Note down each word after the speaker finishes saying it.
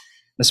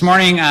This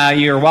morning,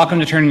 you're welcome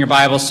to turn your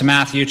Bibles to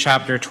Matthew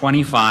chapter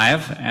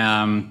 25.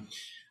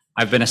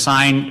 I've been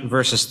assigned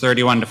verses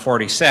 31 to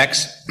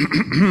 46.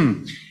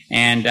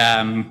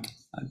 And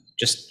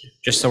just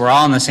so we're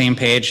all on the same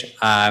page,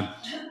 I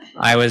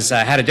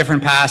had a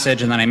different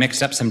passage, and then I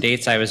mixed up some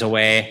dates I was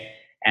away.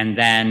 And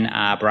then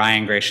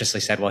Brian graciously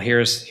said, well,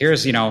 here's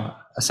a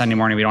Sunday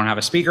morning we don't have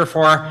a speaker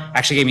for.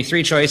 Actually gave me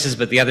 3 choices,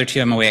 but the other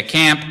 2 I'm away at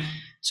camp.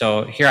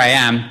 So here I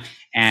am.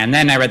 And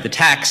then I read the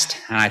text,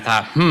 and I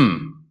thought,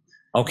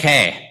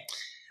 okay.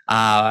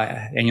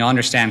 And you'll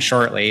understand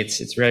shortly.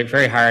 It's really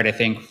very hard, I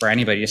think, for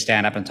anybody to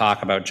stand up and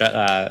talk about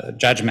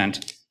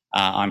judgment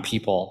on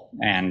people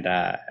and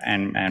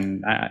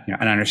an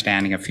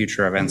understanding of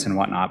future events and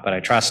whatnot. But I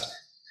trust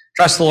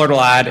the Lord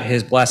will add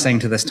His blessing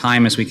to this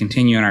time as we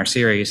continue in our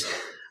series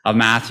of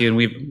Matthew.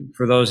 And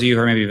for those of you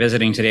who are maybe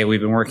visiting today,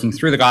 we've been working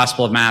through the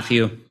Gospel of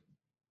Matthew,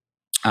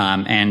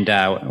 and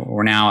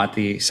we're now at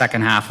the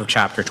second half of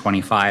chapter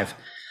 25.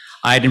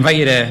 I'd invite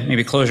you to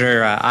maybe close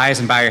your eyes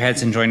and bow your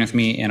heads and join with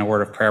me in a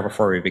word of prayer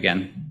before we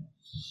begin.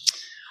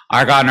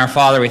 Our God and our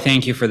Father, we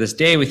thank you for this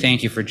day. We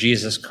thank you for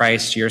Jesus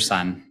Christ, your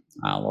Son.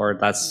 Lord,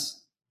 that's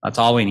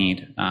all we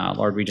need.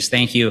 Lord, we just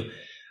thank you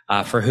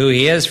for who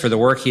he is, for the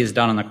work he has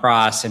done on the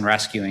cross in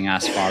rescuing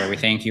us, Father. We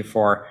thank you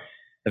for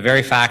the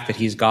very fact that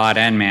he's God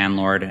and man,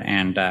 Lord,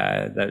 and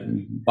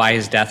that by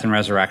his death and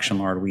resurrection,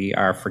 Lord, we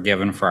are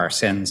forgiven for our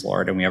sins,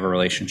 Lord, and we have a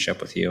relationship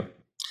with you.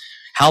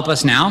 Help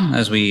us now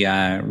as we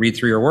read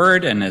through your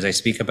word and as I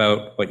speak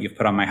about what you've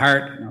put on my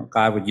heart.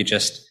 God, would you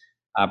just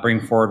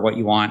bring forward what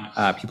you want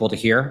people to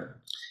hear?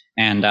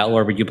 And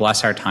Lord, would you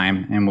bless our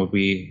time, and would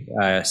we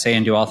say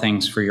and do all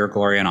things for your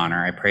glory and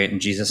honor? I pray it in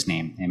Jesus'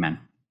 name. Amen.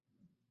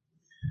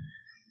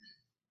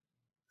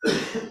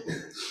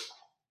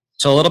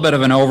 So a little bit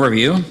of an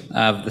overview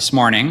of this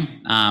morning.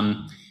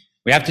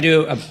 We have to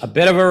do a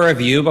bit of a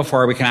review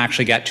before we can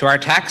actually get to our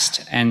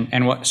text.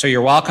 So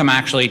you're welcome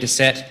actually to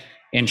sit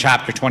in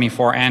chapter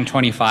 24 and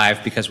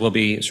 25, because we'll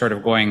be sort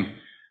of going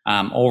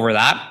over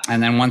that.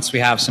 And then once we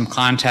have some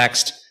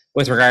context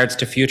with regards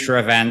to future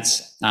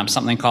events,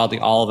 something called the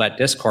Olivet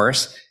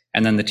Discourse,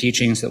 and then the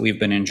teachings that we've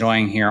been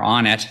enjoying here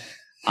on it,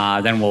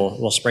 then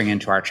we'll spring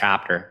into our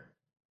chapter.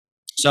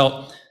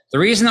 So the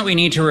reason that we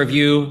need to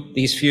review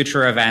these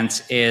future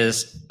events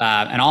is,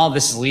 and all of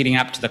this is leading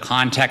up to the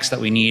context that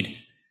we need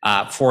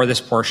for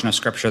this portion of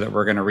scripture that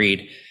we're going to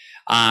read.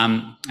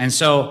 And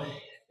so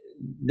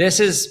this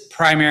is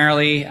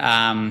primarily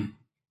a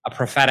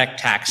prophetic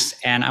text,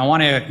 and I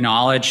want to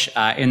acknowledge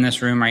in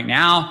this room right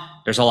now,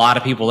 there's a lot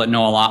of people that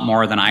know a lot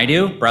more than I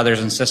do,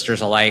 brothers and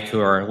sisters alike, who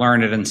are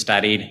learned and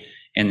studied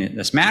in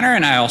this manner.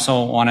 And I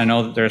also want to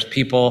know that there's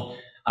people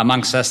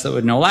amongst us that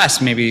would know less.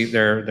 Maybe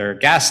they're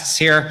guests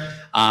here.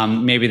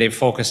 Maybe they've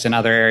focused in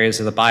other areas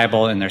of the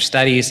Bible in their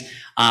studies.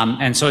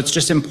 And so it's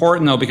just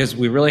important, though, because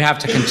we really have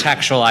to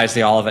contextualize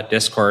the Olivet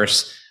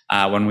Discourse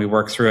when we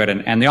work through it.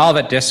 And the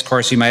Olivet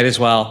Discourse, you might as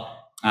well,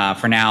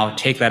 for now,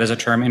 take that as a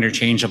term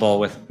interchangeable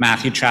with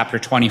Matthew chapter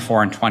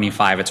 24 and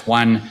 25. It's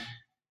one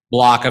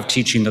block of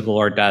teaching that the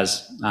Lord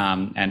does,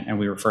 and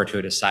we refer to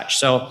it as such.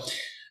 So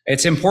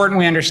it's important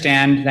we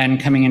understand then,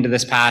 coming into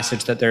this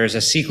passage, that there is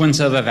a sequence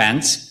of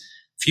events,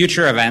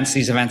 future events.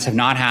 These events have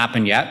not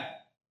happened yet,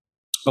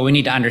 but we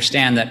need to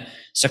understand that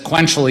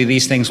sequentially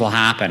these things will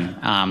happen.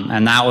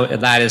 And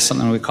that is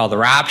something we call the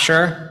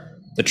rapture,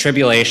 the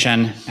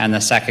tribulation, and the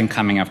second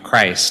coming of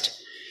Christ.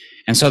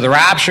 And so the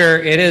rapture,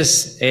 it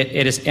is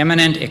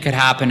imminent. It could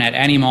happen at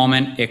any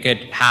moment. It could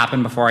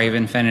happen before I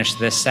even finish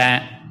this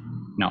set.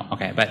 No,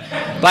 okay, but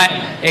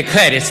it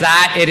could.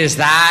 It is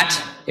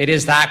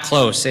that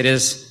close. It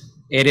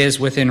is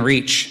within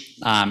reach.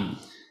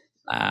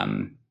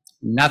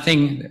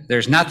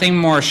 There's nothing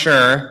more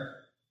sure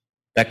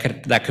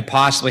that could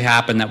possibly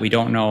happen that we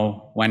don't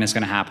know when is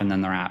going to happen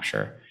than the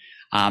rapture.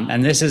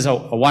 And this is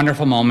a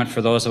wonderful moment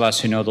for those of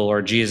us who know the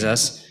Lord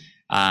Jesus,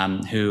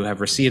 who have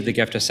received the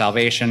gift of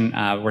salvation.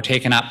 We're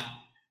taken up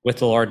with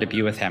the Lord to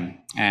be with him.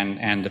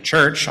 And the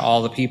church,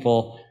 all the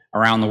people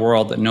around the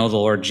world that know the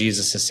Lord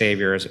Jesus as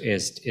Savior,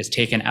 is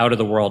taken out of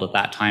the world at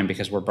that time,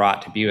 because we're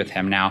brought to be with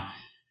him. Now,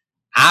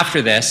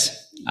 after this,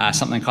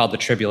 something called the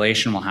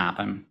tribulation will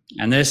happen.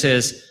 And this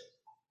is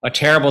a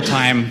terrible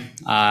time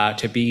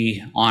to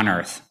be on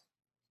earth.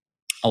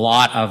 A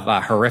lot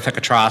of horrific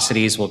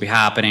atrocities will be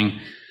happening.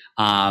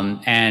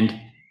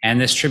 And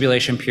this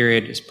tribulation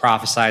period is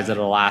prophesied that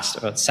it'll last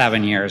about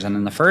 7 years. And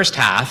in the first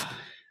half,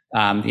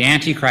 the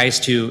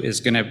Antichrist, who is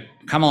going to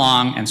come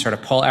along and sort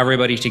of pull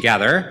everybody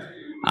together,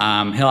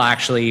 he'll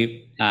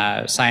actually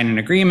sign an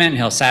agreement.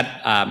 He'll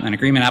set an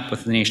agreement up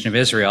with the nation of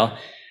Israel,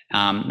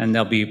 and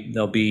they'll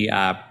be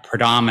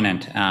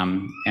predominant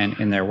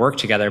in their work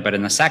together. But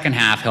in the second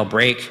half, he'll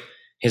break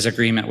his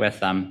agreement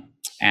with them,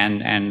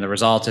 and the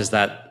result is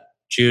that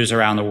Jews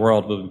around the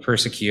world will be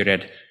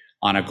persecuted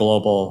on a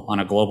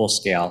global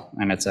scale,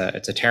 and it's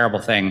a terrible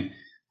thing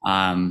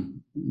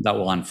that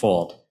will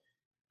unfold.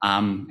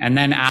 And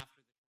then after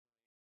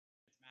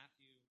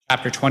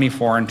Matthew chapter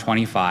 24 and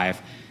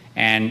 25,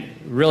 and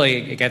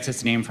really it gets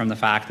its name from the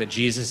fact that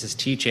Jesus is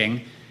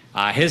teaching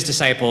his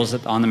disciples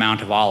on the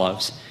Mount of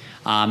Olives.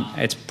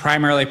 It's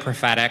primarily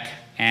prophetic,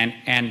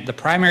 and the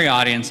primary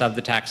audience of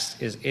the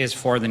text is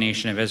for the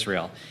nation of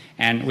Israel.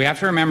 And we have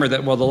to remember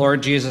that, well, the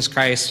Lord Jesus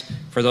Christ,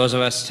 for those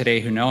of us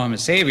today who know him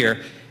as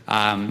Savior,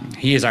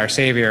 he is our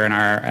Savior and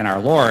our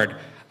Lord.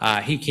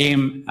 He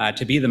came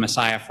to be the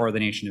Messiah for the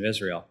nation of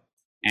Israel.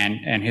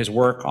 And his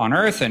work on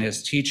earth and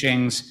his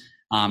teachings,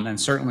 and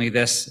certainly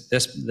this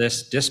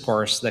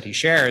discourse that he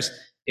shares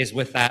is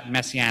with that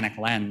messianic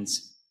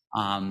lens.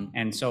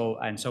 And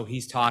so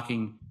he's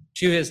talking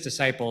to his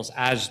disciples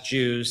as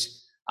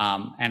Jews,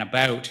 and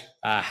about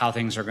how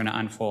things are going to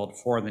unfold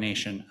for the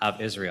nation of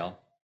Israel.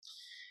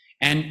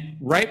 And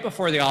right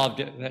before the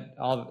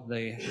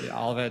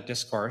Olivet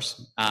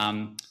discourse,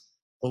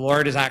 the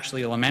Lord is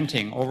actually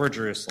lamenting over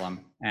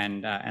Jerusalem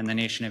and the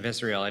nation of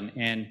Israel. And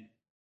in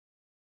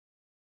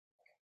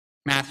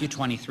Matthew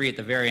 23, at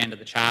the very end of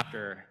the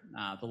chapter,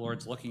 the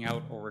Lord's looking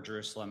out over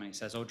Jerusalem, and he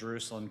says, "O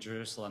Jerusalem,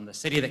 Jerusalem, the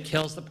city that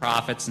kills the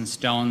prophets and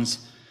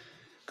stones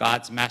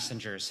God's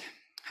messengers.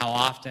 How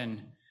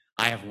often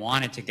I have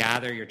wanted to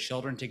gather your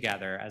children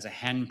together as a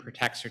hen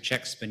protects her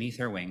chicks beneath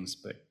her wings,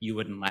 but you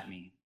wouldn't let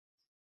me.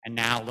 And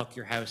now look,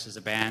 your house is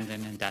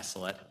abandoned and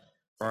desolate.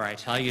 For I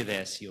tell you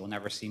this, you will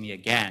never see me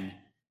again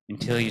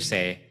until you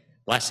say,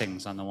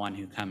 blessings on the one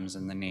who comes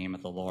in the name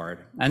of the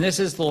Lord." And this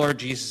is the Lord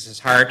Jesus'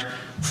 heart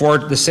for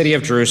the city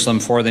of Jerusalem,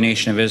 for the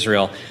nation of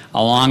Israel,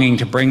 a longing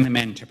to bring them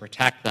in, to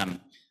protect them,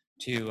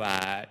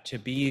 to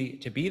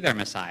be their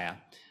Messiah.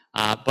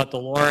 But the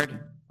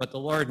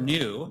Lord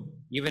knew,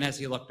 even as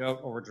he looked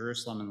out over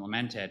Jerusalem and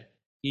lamented,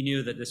 he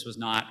knew that this was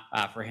not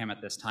for him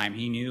at this time.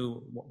 He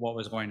knew what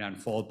was going to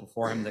unfold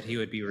before him, that he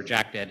would be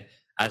rejected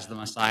as the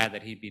Messiah,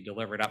 that he'd be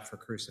delivered up for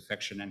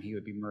crucifixion, and he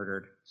would be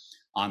murdered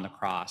on the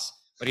cross.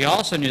 But he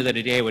also knew that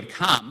a day would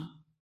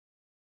come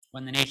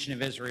when the nation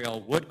of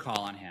Israel would call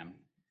on him.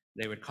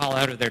 They would call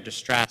out of their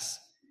distress,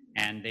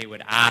 and they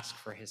would ask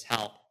for his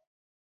help.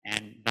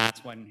 And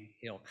that's when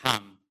he'll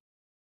come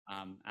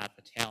at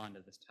the tail end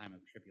of this time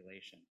of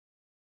tribulation.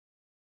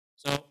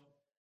 So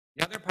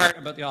the other part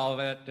about the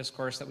Olivet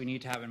discourse that we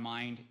need to have in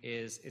mind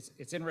is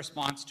it's in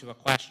response to a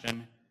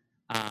question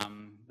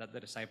that the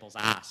disciples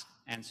ask.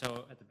 And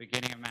so at the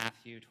beginning of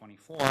Matthew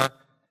 24,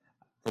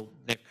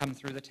 they've come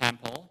through the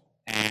temple,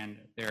 and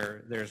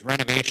there's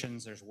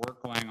renovations, there's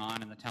work going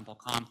on in the temple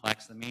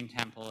complex. The main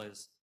temple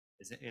is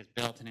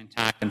built and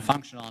intact and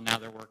functional, and now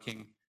they're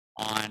working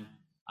on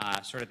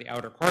sort of the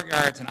outer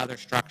courtyards and other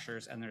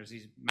structures, and there's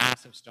these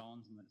massive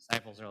stones, and the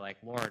disciples are like,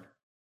 "Lord,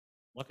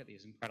 look at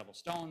these incredible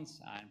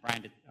stones." And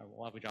Brian did a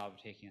lovely job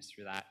of taking us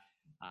through that.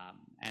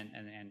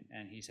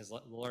 And he says,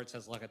 the Lord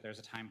says, "Look, there's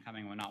a time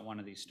coming when not one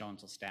of these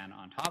stones will stand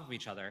on top of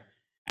each other."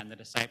 And the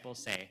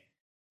disciples say,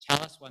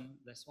 "Tell us when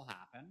this will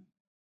happen.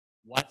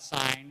 What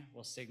sign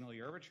will signal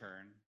your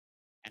return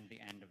and the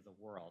end of the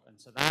world?" And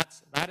so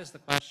that is the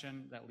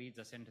question that leads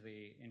us into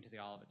the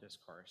Olivet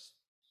discourse.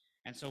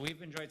 And so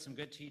we've enjoyed some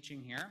good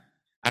teaching here.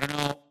 I don't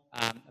know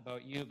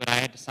about you, but I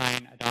had to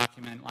sign a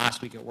document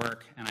last week at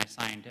work, and I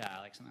signed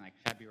something like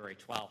February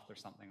 12th or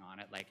something on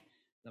it. Like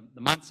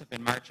the months have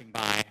been marching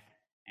by,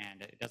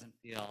 and it doesn't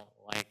feel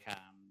like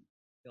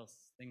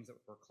things that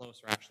were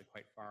close are actually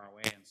quite far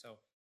away. And so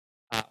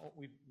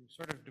we've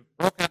sort of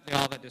broken up the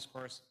Olivet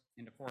discourse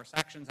into 4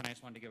 sections, and I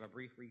just wanted to give a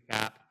brief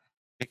recap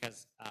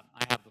because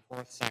I have the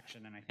 4th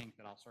section, and I think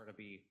that I'll sort of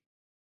be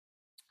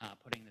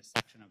putting this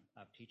section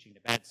of teaching to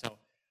bed. So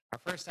our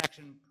first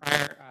section,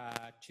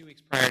 2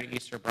 weeks prior to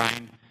Easter,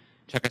 Brian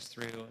took us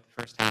through the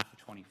first half of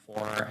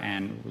 24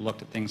 and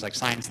looked at things like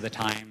signs of the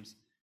times,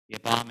 the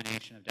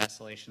abomination of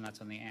desolation. That's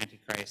when the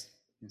Antichrist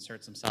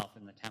inserts himself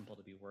in the temple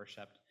to be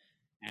worshipped.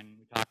 And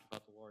we talked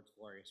about the Lord's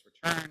glorious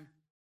return,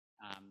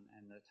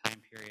 and the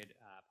time period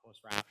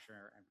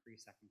post-rapture and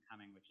pre-second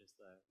coming, which is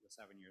the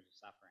 7 years of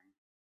suffering.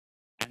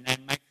 And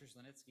then Mike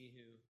Kruslenitsky,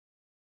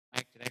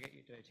 Mike, did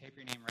I tape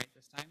your name right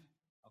this time?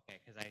 Okay,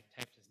 because I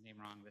typed his name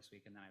wrong this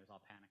week, and then I was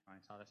all panicked when I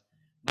saw this.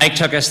 Mike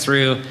took us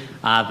through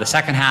the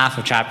second half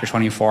of chapter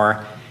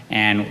 24,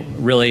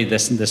 and really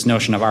this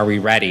notion of, are we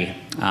ready?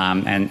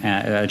 And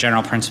a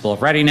general principle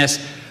of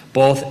readiness,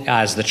 both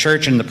as the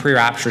church in the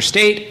pre-rapture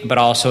state, but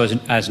also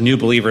as new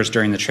believers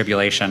during the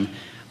tribulation.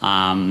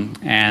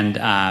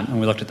 And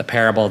we looked at the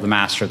parable of the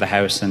master of the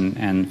house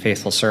and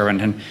faithful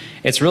servant. And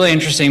it's really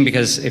interesting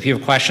because if you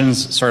have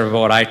questions sort of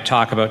about what I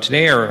talk about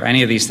today or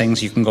any of these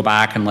things, you can go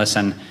back and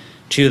listen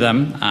to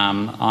them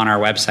on our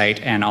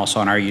website and also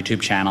on our YouTube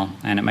channel,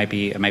 and it might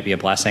be a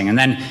blessing. And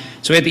then,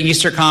 so we had the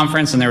Easter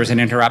conference, and there was an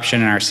interruption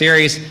in our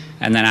series,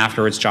 and then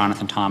afterwards,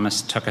 Jonathan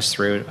Thomas took us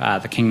through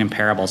the kingdom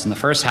parables in the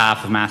first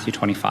half of Matthew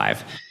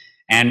 25,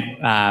 and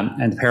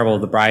the parable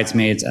of the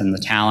bridesmaids and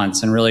the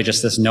talents, and really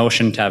just this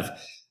notion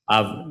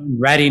of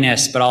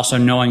readiness, but also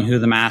knowing who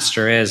the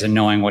master is and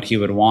knowing what he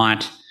would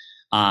want,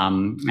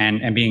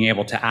 and being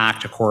able to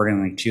act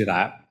accordingly to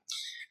that.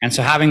 And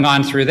so having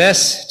gone through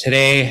this,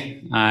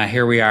 today,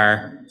 here we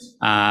are,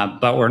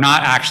 but we're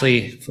not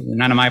actually,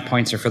 none of my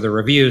points are for the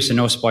review, so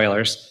no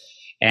spoilers.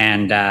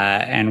 And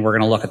we're going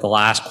to look at the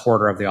last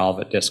quarter of the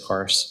Olivet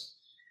Discourse.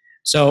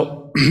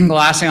 So the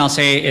last thing I'll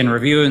say in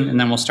review, and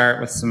then we'll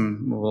start with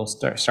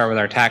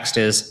our text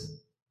is,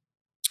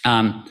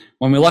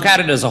 when we look at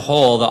it as a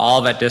whole, the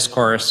Olivet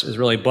discourse is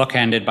really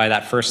bookended by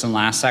that first and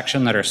last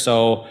section that are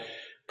so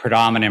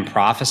predominant in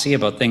prophecy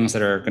about things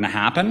that are going to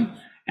happen.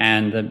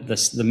 And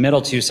the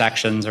middle two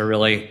sections are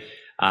really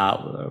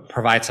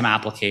provide some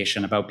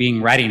application about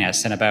being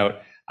readiness and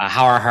about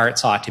how our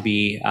hearts ought to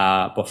be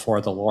before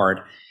the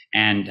Lord,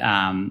 and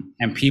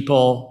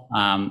people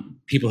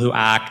who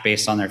act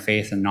based on their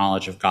faith and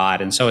knowledge of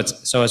God. And so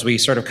as we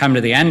sort of come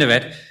to the end of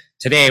it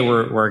today,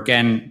 we're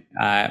again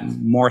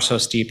more so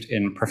steeped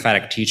in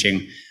prophetic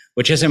teaching,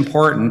 which is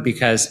important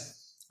because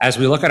as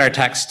we look at our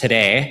text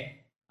today,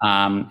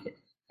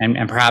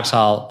 and perhaps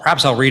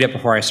I'll read it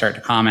before I start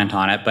to comment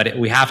on it, but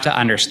we have to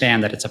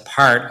understand that it's a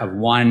part of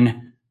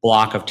one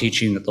block of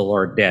teaching that the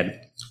Lord did.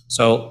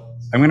 So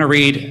I'm going to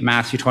read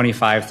Matthew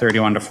 25,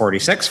 31 to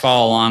 46.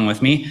 Follow along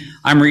with me.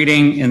 I'm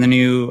reading in the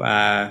New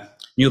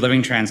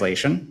Living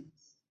Translation.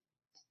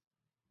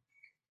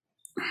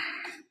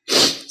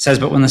 It says,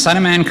 "But when the Son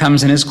of Man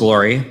comes in his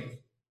glory,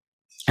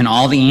 and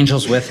all the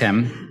angels with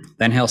him,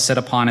 then he'll sit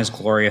upon his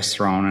glorious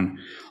throne, and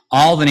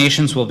all the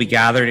nations will be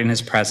gathered in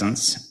his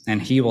presence,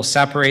 and he will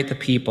separate the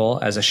people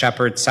as a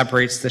shepherd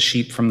separates the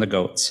sheep from the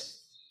goats.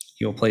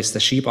 He will place the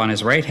sheep on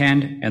his right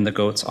hand and the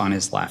goats on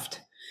his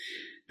left.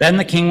 Then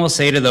the king will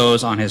say to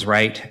those on his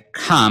right,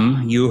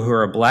 'Come, you who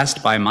are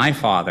blessed by my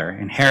Father,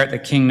 inherit the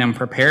kingdom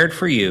prepared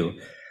for you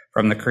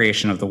from the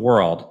creation of the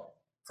world.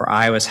 For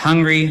I was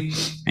hungry,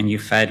 and you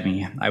fed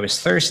me. I was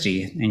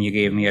thirsty, and you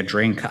gave me a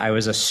drink. I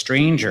was a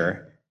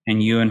stranger,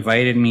 and you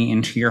invited me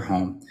into your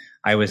home.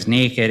 I was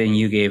naked, and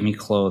you gave me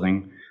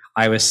clothing.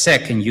 I was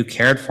sick, and you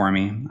cared for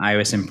me. I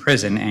was in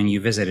prison, and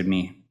you visited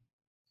me.'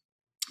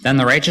 Then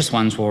the righteous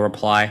ones will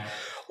reply,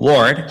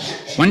 'Lord,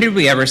 when did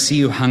we ever see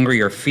you hungry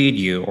or feed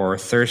you, or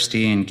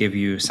thirsty and give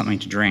you something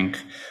to drink,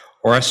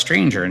 or a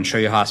stranger and show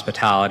you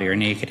hospitality, or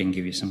naked and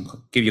give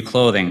you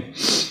clothing?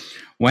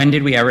 When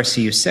did we ever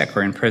see you sick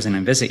or in prison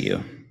and visit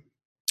you?'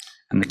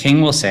 And the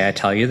king will say, 'I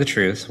tell you the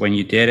truth, when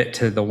you did it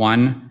to the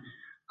one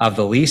of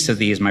the least of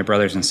these, my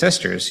brothers and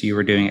sisters, you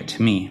were doing it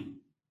to me.'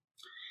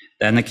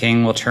 Then the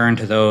king will turn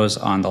to those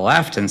on the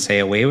left and say,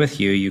 'Away with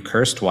you, you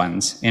cursed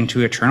ones,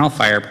 into eternal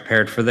fire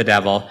prepared for the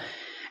devil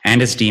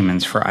and his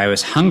demons. For I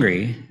was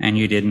hungry, and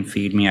you didn't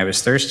feed me. I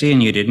was thirsty,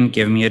 and you didn't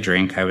give me a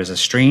drink. I was a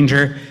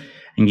stranger,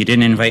 and you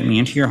didn't invite me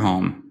into your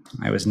home.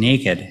 I was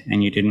naked,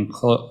 and you didn't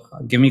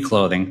give me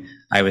clothing.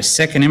 I was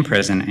sick and in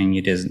prison, and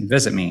you didn't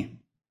visit me.'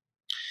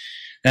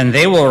 Then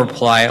they will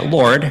reply,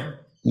 'Lord,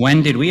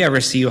 when did we ever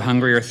see you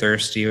hungry or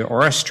thirsty,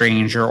 or a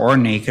stranger, or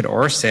naked,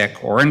 or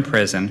sick, or in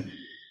prison,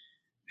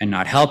 and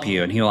not help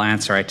you?' And he will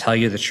answer, 'I tell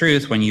you the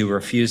truth, when you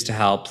refuse to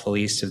help the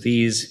least of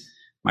these,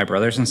 my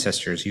brothers and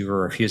sisters, you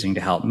were refusing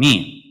to help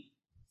me.'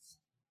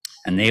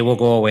 And they will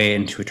go away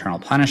into eternal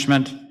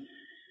punishment,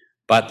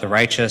 but the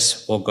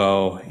righteous will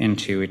go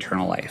into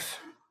eternal life."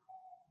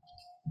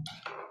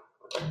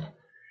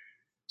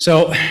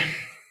 So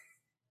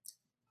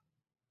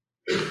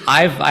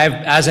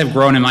as I've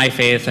grown in my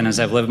faith and as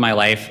I've lived my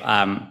life,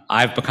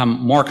 I've become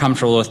more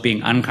comfortable with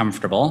being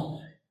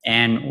uncomfortable,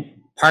 and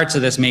parts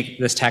of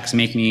this text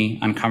make me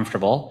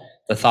uncomfortable.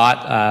 The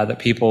thought that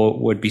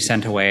people would be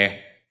sent away,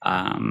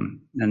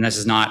 and this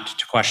is not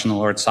to question the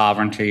Lord's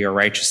sovereignty or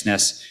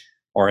righteousness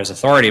or his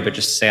authority, but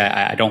just to say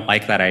I don't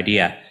like that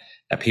idea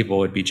that people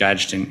would be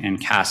judged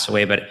and cast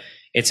away. But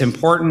it's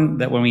important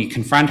that when we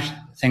confront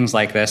things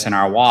like this in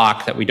our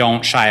walk, that we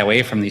don't shy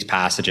away from these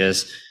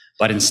passages,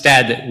 but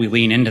instead that we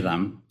lean into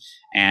them.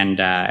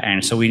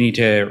 And so we need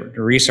to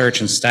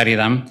research and study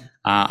them.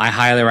 I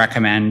highly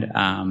recommend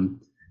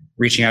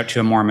reaching out to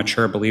a more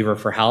mature believer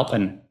for help,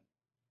 and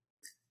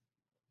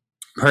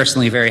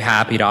personally very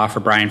happy to offer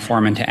Brian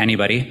Foreman to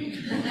anybody.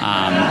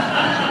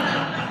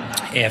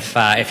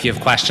 If you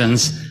have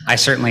questions,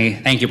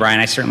 thank you, Brian.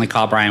 I certainly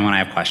call Brian when I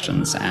have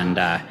questions.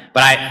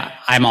 But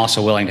I'm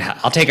also willing to,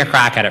 I'll take a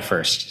crack at it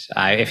first,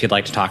 if you'd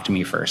like to talk to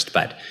me first.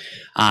 But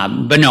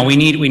no, we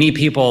need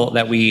people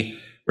that we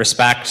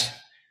respect,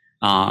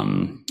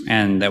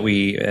 and that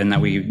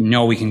we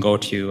know we can go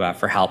to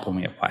for help when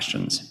we have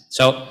questions.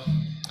 So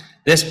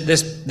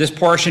this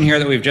portion here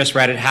that we've just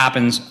read, it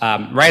happens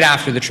right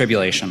after the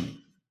tribulation.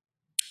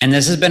 And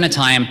this has been a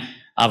time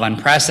of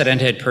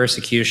unprecedented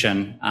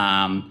persecution,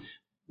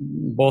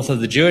 both of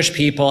the Jewish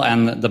people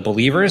and the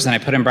believers, and I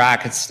put in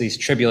brackets these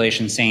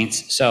tribulation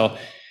saints. So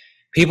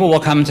people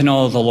will come to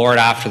know the Lord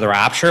after the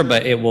rapture,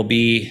 but it will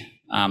be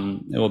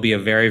a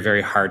very,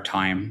 very hard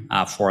time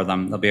for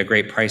them. There'll be a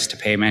great price to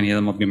pay. Many of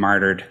them will be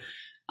martyred,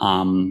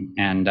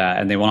 and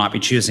they will not be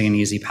choosing an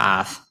easy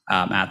path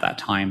at that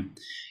time.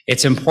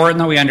 It's important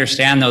that we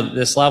understand, though, that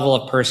this level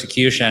of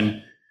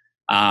persecution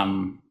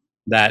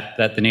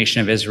that the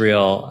nation of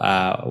Israel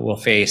will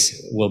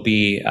face will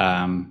be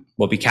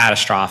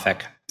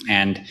catastrophic.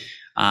 And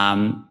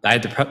I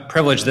had the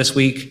privilege this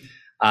week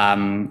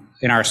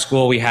in our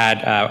school. We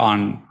had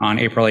on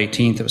April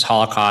 18th, it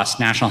was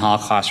National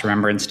Holocaust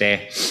Remembrance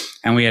Day,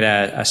 and we had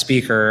a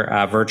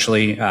speaker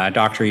virtually,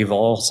 Dr. Eva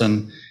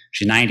Olson,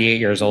 She's 98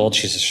 years old.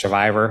 She's a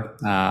survivor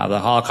of the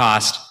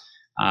Holocaust,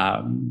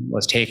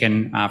 was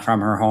taken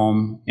from her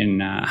home in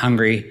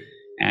Hungary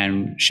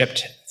and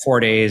shipped 4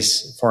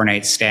 days, 4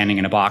 nights standing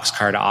in a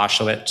boxcar to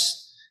Auschwitz.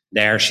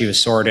 There she was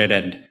sorted,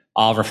 and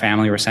all of her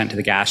family were sent to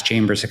the gas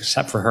chambers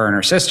except for her and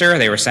her sister.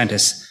 They were sent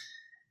as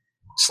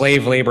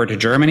slave labor to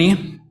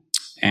Germany.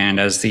 And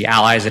as the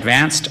Allies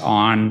advanced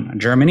on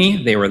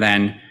Germany, they were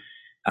then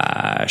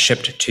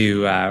shipped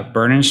to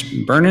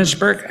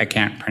Bernesburg. I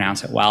can't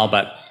pronounce it well,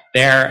 but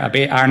there,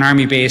 an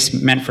army base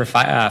meant for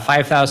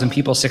 5,000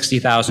 people,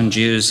 60,000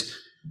 Jews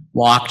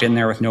locked in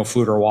there with no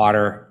food or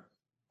water,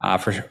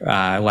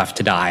 left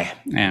to die.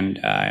 And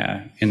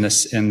in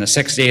the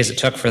 6 days it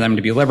took for them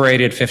to be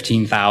liberated,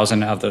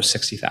 15,000 of those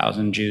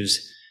 60,000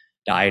 Jews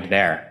died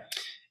there.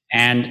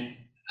 And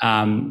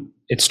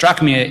it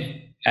struck me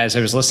as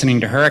I was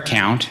listening to her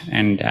account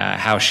and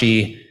how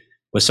she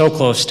was so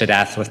close to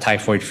death with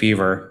typhoid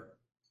fever,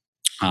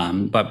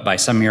 but by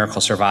some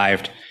miracle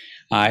survived.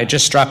 It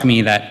just struck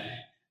me that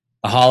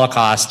the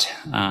Holocaust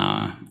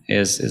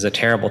is a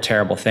terrible,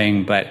 terrible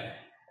thing, but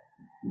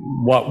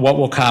what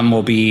will come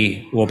will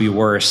be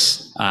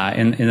worse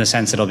in the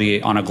sense it'll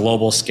be on a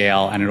global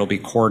scale and it'll be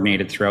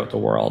coordinated throughout the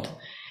world.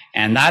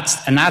 And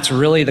that's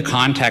really the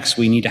context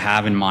we need to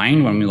have in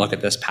mind when we look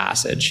at this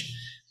passage,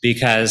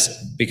 because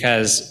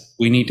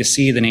we need to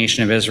see the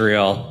nation of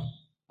Israel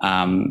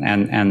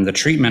and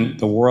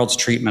the world's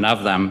treatment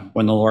of them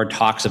when the Lord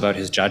talks about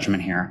his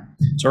judgment here.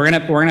 So we're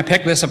gonna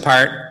pick this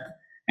apart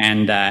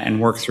and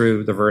work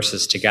through the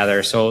verses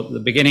together. So the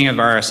beginning of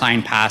our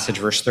assigned passage,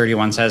 verse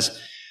 31 says,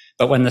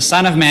 "But when the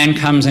Son of Man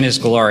comes in his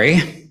glory,"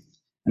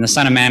 and the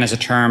Son of Man is a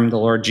term the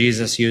Lord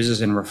Jesus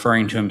uses in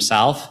referring to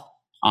himself.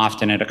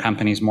 Often it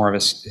accompanies more of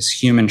his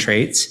human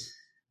traits.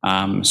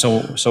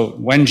 So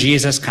when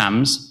Jesus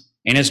comes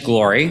in his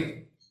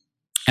glory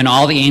and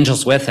all the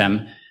angels with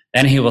him,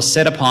 then he will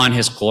sit upon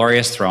his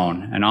glorious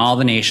throne, and all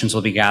the nations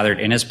will be gathered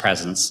in his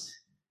presence.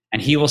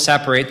 And he will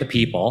separate the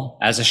people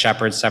as a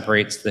shepherd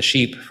separates the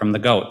sheep from the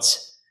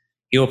goats.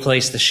 He will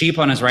place the sheep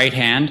on his right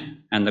hand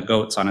and the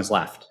goats on his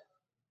left.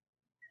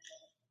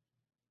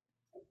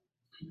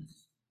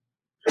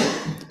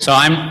 So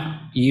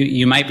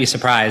you might be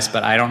surprised,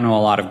 but I don't know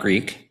a lot of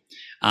Greek.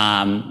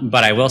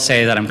 But I will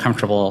say that I'm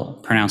comfortable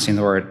pronouncing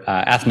the word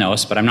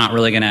ethnos, but I'm not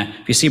really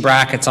if you see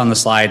brackets on the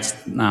slides,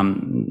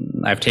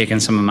 I've taken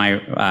some of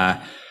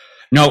my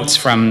notes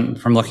from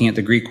looking at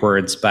the Greek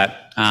words, but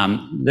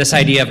this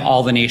idea of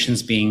all the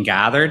nations being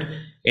gathered,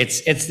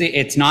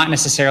 it's not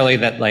necessarily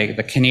that like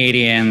the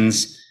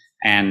Canadians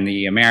and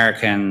the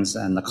Americans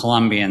and the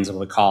Colombians, what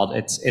we called,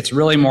 it's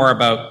really more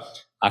about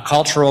a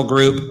cultural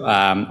group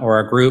or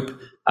a group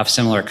of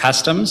similar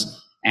customs.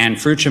 And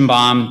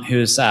Fruchenbaum,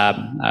 who's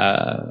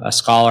a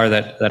scholar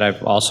that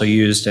I've also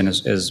used and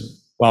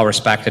is well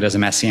respected as a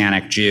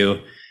Messianic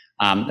Jew,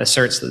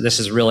 asserts that this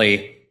is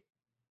really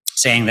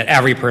saying that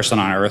every person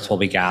on earth will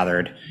be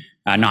gathered,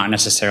 not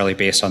necessarily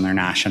based on their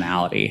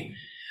nationality.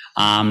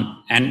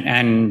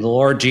 And the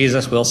Lord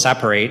Jesus will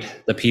separate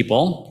the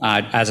people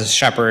as a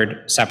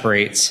shepherd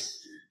separates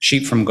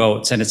sheep from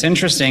goats. And it's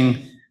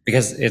interesting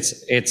because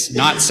it's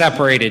not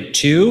separated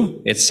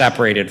to, it's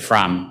separated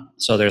from.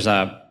 So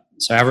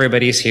so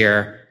everybody's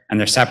here and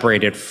they're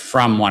separated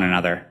from one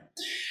another.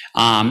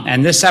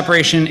 And this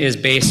separation is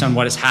based on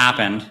what has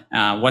happened,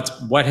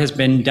 what has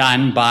been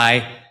done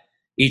by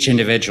each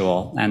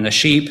individual. And the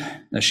sheep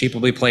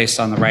will be placed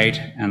on the right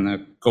and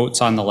the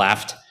goats on the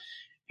left.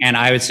 And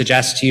I would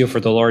suggest to you for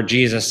the Lord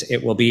Jesus,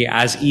 it will be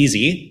as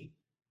easy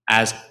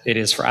as it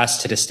is for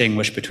us to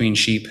distinguish between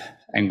sheep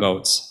and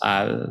goats.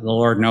 The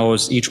Lord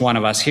knows each one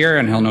of us here,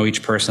 and he'll know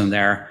each person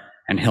there,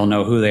 and he'll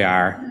know who they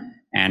are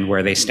and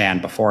where they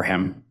stand before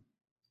him.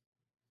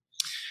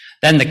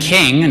 Then the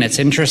king, and it's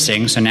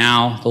interesting, so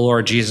now the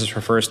Lord Jesus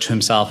refers to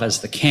himself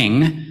as the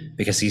king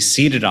because he's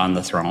seated on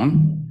the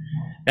throne.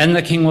 Then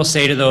the king will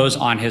say to those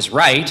on his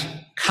right,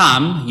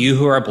 "Come, you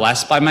who are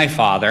blessed by my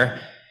Father,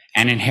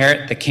 and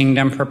inherit the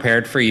kingdom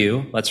prepared for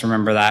you." Let's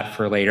remember that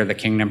for later, the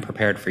kingdom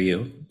prepared for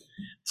you.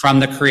 "From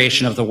the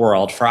creation of the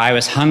world. For I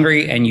was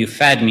hungry and you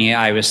fed me.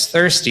 I was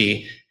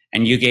thirsty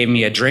and you gave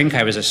me a drink.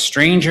 I was a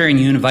stranger and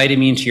you invited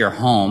me into your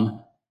home.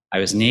 I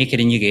was naked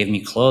and you gave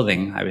me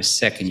clothing. I was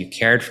sick and you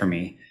cared for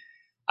me.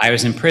 I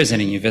was in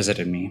prison and you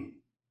visited me."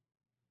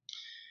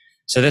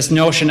 So this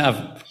notion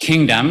of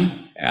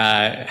kingdom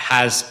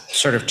has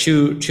sort of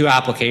two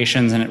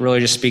applications, and it really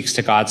just speaks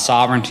to God's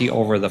sovereignty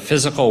over the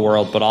physical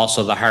world, but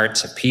also the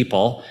hearts of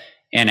people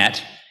in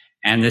it.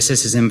 And this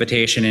is his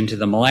invitation into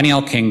the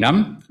millennial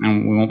kingdom.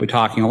 And we won't be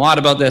talking a lot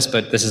about this,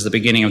 but this is the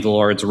beginning of the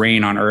Lord's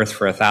reign on earth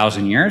for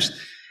 1,000 years,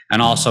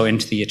 and also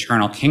into the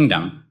eternal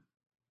kingdom.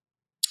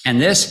 And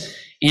this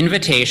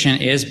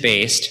invitation is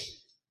based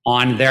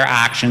on their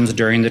actions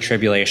during the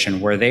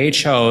tribulation, where they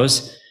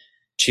chose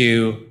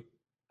to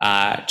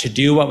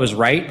do what was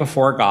right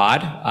before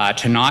God,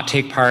 to not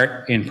take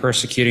part in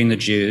persecuting the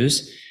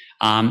Jews,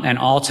 and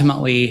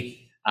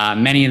ultimately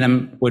many of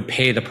them would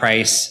pay the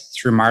price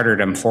through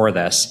martyrdom for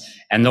this.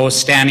 And those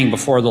standing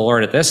before the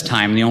Lord at this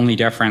time, the only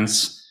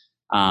difference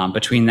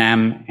between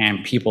them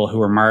and people who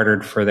were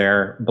martyred for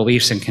their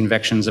beliefs and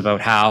convictions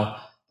about how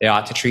they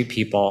ought to treat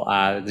people.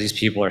 These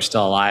people are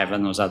still alive,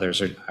 and those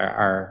others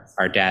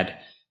are dead,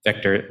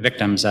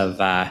 victims of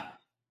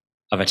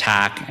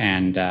attack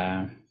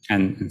and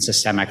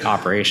systemic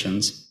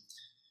operations.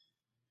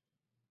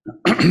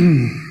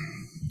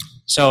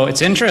 So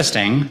it's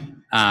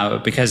interesting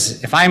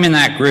because if I'm in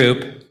that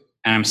group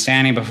and I'm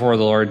standing before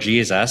the Lord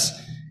Jesus,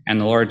 and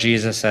the Lord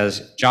Jesus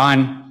says,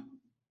 "John,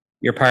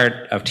 you're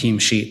part of Team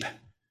Sheep.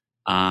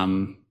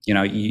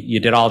 You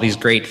did all these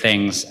great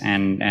things,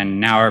 and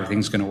now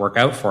everything's going to work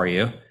out for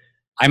you."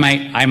 I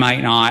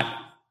might not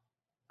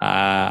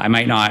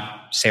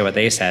say what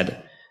they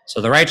said.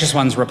 So the righteous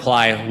ones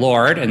reply,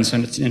 "Lord," and so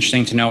it's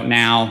interesting to note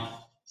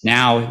now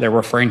they're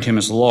referring to him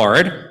as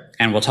Lord,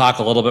 and we'll talk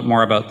a little bit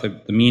more about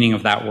the meaning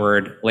of that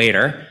word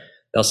later.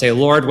 They'll say,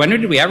 "Lord, when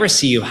did we ever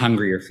see you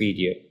hungry or feed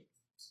you?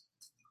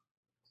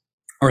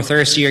 Or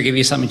thirsty or give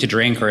you something to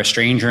drink, or a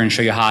stranger and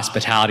show you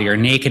hospitality, or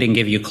naked and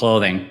give you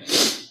clothing?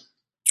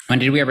 When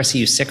did we ever see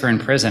you sick or in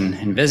prison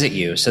and visit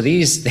you?" So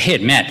they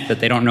admit that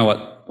they don't know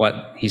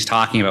what he's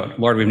talking about.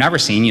 "Lord, we've never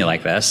seen you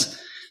like this.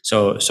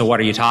 So what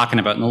are you talking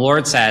about?" And the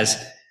Lord says,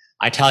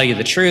 "I tell you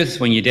the truth,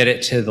 when you did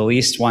it to the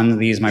least one of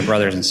these, my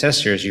brothers and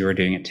sisters, you were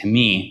doing it to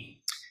me."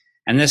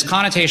 And this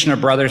connotation of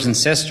brothers and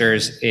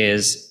sisters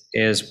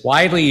is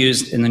widely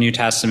used in the New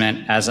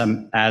Testament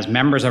as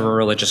members of a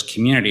religious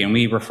community, and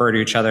we refer to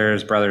each other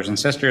as brothers and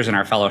sisters in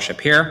our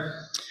fellowship here.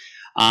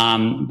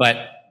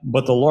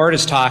 But the Lord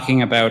is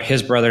talking about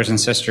his brothers and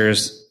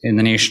sisters in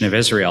the nation of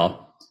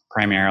Israel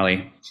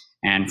primarily,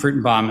 and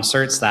Fruitenbaum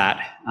asserts that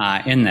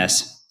in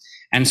this.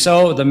 And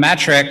so the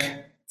metric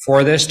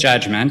for this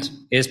judgment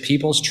is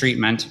people's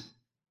treatment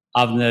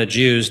of the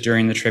Jews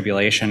during the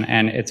tribulation,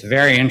 and it's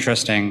very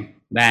interesting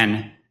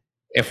then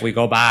if we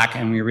go back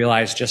and we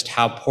realize just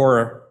how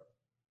poor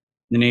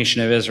the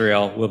nation of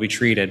Israel will be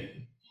treated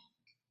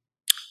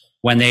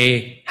when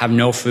they have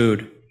no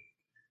food,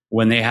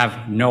 when they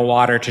have no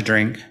water to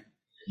drink,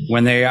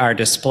 when they are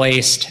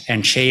displaced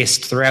and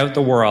chased throughout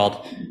the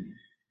world,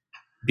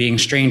 being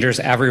strangers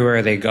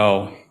everywhere they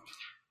go,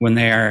 when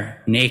they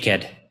are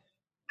naked,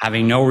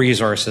 having no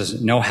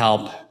resources, no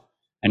help,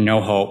 and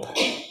no hope,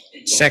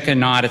 sick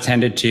and not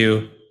attended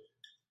to,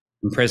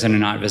 in prison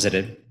and not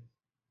visited.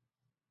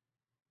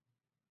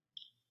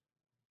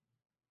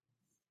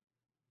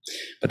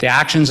 But the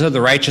actions of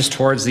the righteous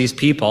towards these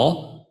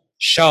people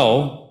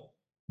show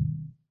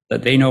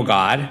that they know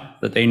God,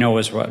 that they know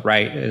what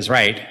is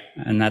right,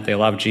 and that they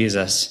love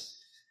Jesus,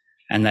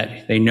 and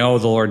that they know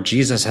the Lord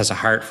Jesus has a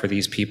heart for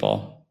these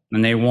people,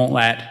 and they won't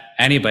let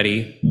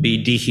anybody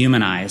be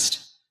dehumanized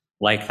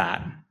like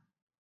that.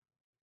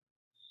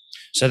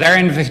 So their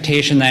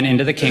invitation then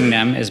into the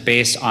kingdom is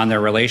based on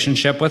their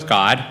relationship with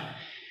God,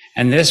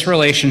 and this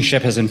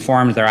relationship has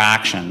informed their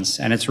actions.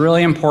 And it's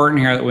really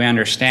important here that we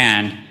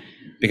understand,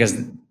 because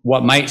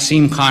what might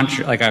seem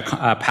like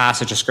a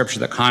passage of scripture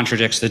that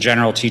contradicts the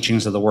general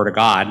teachings of the Word of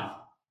God,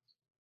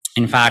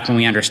 in fact, when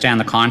we understand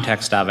the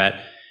context of it,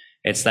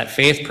 it's that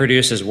faith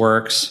produces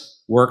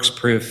works, works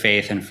prove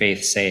faith, and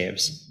faith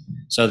saves.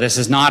 So this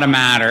is not a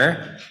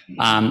matter,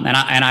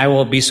 and I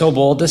will be so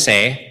bold to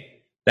say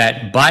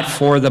that but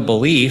for the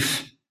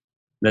belief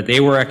that they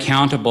were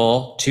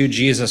accountable to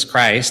Jesus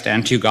Christ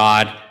and to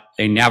God,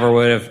 they never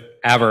would have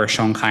ever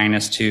shown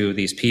kindness to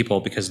these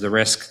people, because the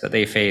risk that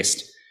they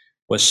faced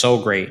was so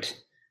great.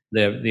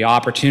 The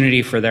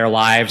opportunity for their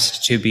lives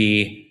to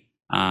be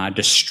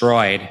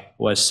destroyed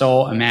was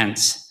so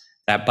immense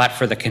that but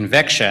for the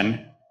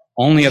conviction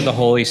only of the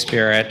Holy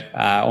Spirit,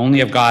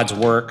 only of God's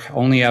work,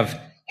 only of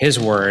his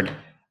word,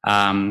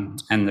 and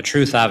the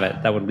truth of it,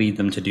 that would lead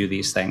them to do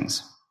these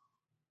things.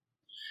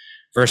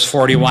 Verse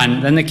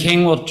 41, then the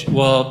king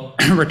will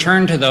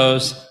return to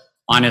those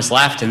on his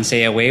left and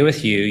say, "Away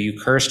with you, you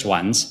cursed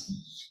ones,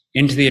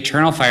 into the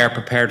eternal fire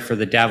prepared for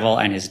the devil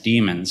and his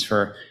demons.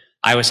 For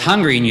I was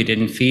hungry and you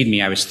didn't feed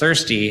me. I was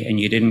thirsty and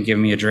you didn't give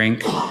me a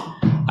drink.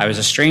 I was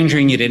a stranger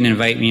and you didn't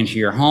invite me into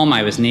your home.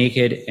 I was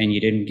naked and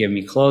you didn't give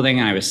me clothing.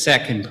 I was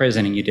sick in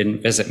prison and you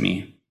didn't visit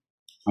me."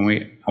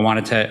 And I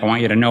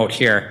want you to note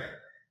here,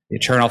 the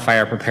eternal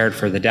fire prepared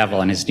for the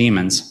devil and his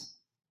demons.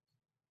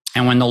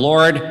 And when the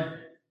Lord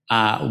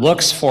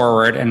looks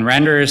forward and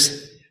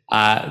renders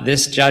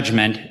this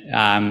judgment,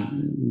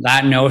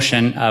 that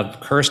notion of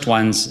cursed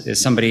ones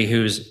is somebody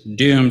who's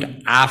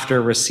doomed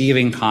after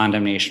receiving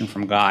condemnation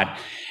from God.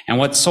 And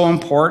what's so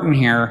important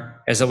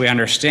here is that we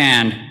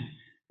understand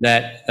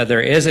that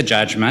there is a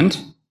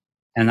judgment,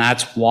 and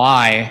that's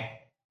why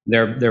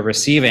they're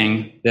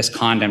receiving this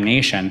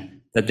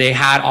condemnation, that they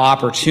had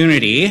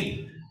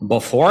opportunity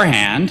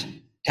beforehand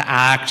to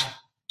act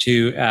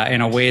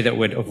in a way that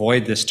would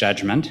avoid this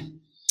judgment.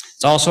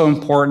 It's also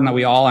important that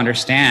we all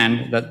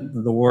understand that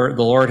the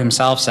Lord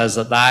himself says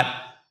that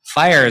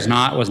fire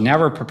was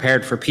never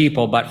prepared for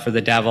people, but for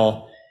the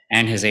devil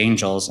and his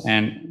angels.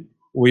 And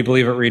we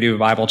believe at Redo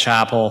Bible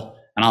Chapel,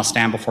 and I'll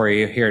stand before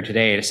you here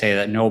today to say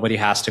that nobody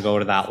has to go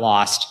to that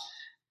lost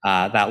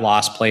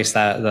place,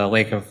 the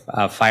lake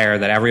of fire,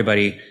 that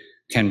everybody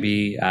can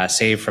be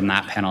saved from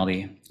that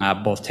penalty,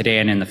 both today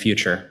and in the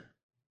future.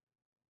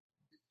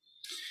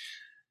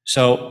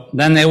 So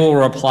then they will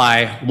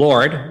reply,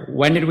 Lord,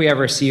 when did we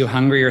ever see you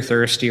hungry or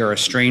thirsty or a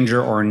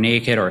stranger or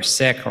naked or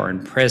sick or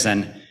in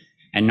prison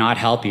and not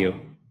help you?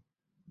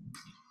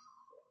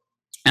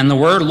 And the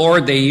word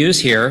Lord they use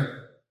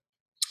here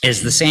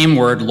is the same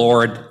word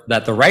Lord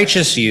that the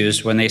righteous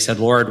used when they said,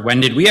 Lord,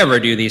 when did we ever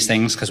do these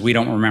things? Because we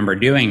don't remember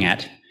doing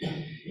it.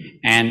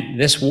 And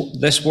this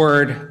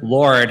word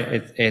Lord,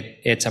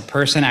 it's a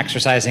person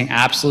exercising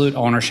absolute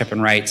ownership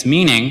and rights,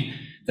 meaning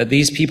that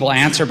these people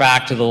answer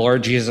back to the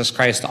Lord Jesus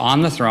Christ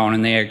on the throne,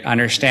 and they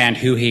understand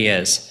who he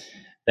is,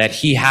 that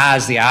he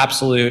has the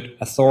absolute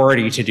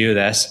authority to do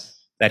this,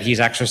 that he's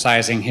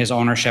exercising his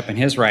ownership and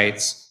his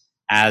rights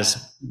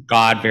as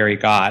God, very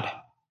God.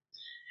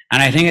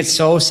 And I think it's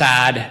so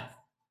sad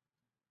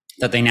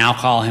that they now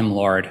call him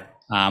Lord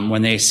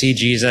when they see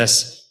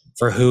Jesus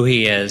for who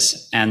he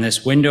is, and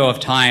this window of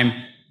time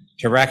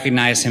to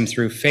recognize him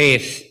through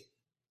faith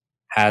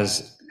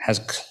has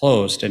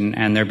closed,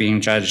 and they're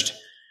being judged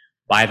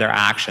by their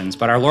actions.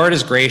 But our Lord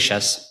is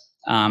gracious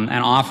and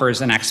offers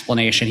an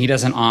explanation. He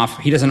doesn't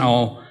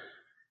owe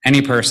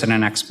any person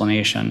an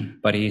explanation,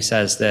 but he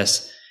says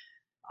this,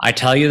 I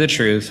tell you the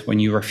truth, when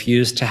you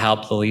refuse to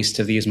help the least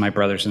of these, my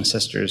brothers and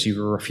sisters, you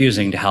were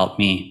refusing to help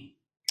me.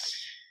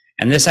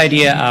 And this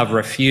idea of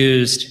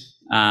refused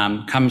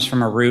comes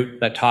from a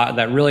root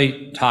that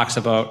really talks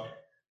about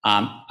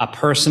a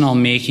personal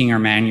making or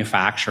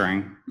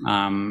manufacturing.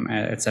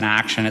 It's an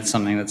action, it's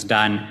something that's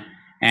done.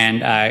 And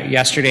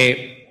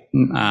yesterday,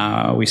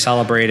 we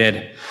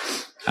celebrated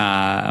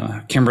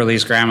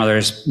Kimberly's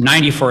grandmother's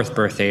 94th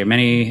birthday.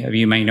 Many of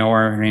you may know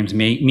her. Her name's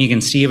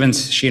Megan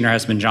Stevens. She and her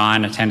husband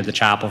John attended the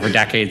chapel for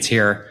decades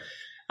here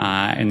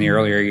in the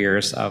earlier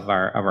years of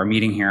our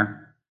meeting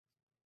here.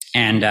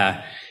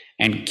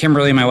 And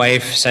Kimberly, my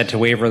wife, said to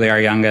Waverly, our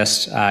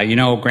youngest,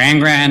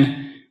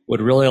 Gran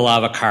would really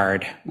love a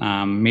card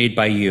made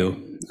by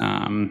you.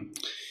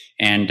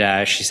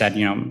 And she said,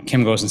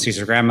 Kim goes and sees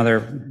her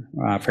grandmother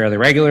fairly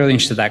regularly.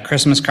 And she said, that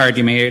Christmas card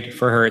you made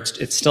for her,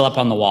 it's still up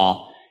on the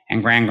wall.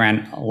 And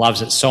Gran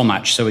loves it so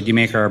much. So would you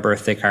make her a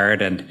birthday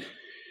card? And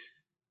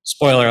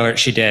spoiler alert,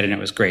 she did, and it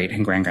was great.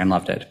 And Gran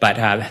loved it. But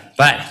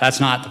that's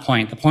not the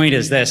point. The point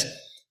is this.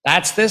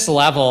 That's this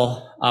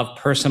level of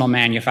personal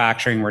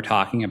manufacturing we're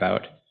talking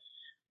about,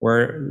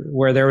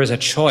 where there was a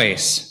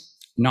choice,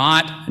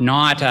 not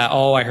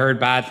I heard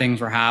bad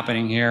things were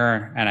happening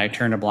here and I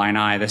turned a blind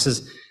eye. This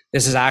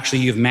is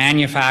actually, you've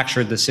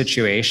manufactured the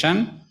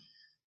situation,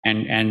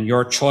 and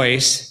your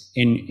choice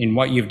in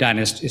what you've done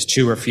is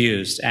to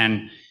refuse.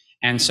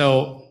 And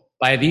so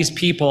by these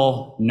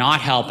people not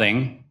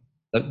helping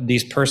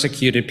these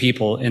persecuted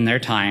people in their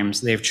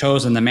times, they've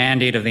chosen the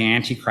mandate of the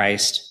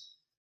Antichrist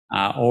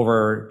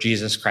over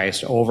Jesus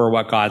Christ, over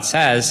what God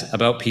says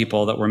about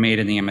people that were made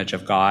in the image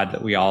of God,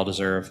 that we all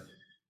deserve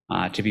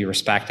to be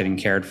respected and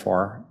cared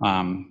for,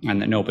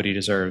 and that nobody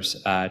deserves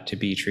to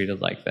be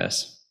treated like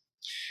this.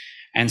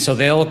 And so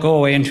they'll go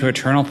away into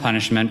eternal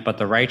punishment, but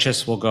the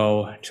righteous will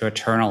go to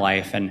eternal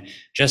life. And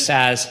just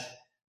as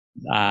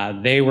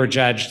they were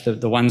judged,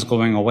 the ones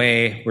going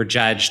away were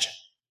judged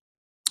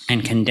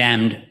and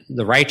condemned,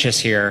 the righteous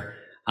here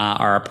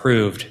are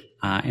approved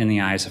in the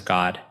eyes of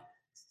God.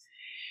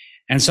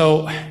 And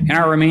so in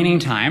our remaining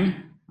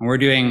time, we're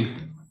doing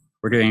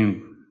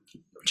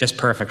just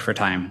perfect for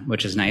time,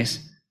 which is nice.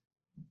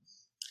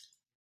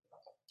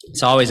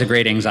 It's always a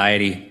great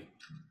anxiety.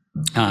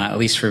 At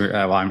least for,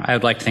 I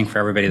would like to think for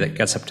everybody that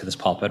gets up to this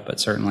pulpit, but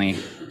certainly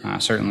we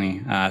want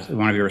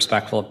to be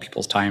respectful of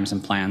people's times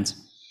and plans.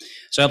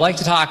 So I'd like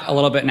to talk a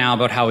little bit now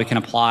about how we can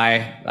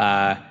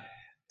apply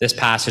this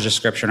passage of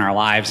Scripture in our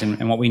lives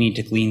and what we need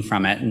to glean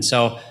from it. And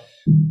so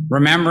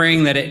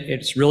remembering that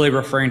it's really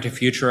referring to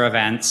future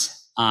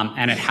events,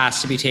 and it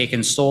has to be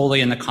taken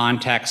solely in the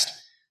context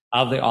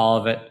of the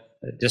Olivet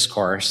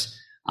discourse,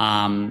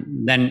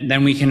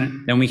 then we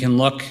can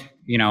look,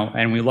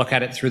 and we look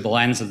at it through the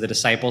lens of the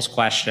disciples'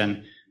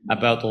 question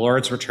about the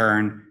Lord's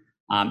return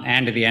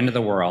and to the end of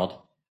the world.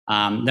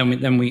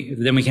 Then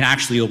we can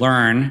actually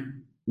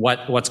learn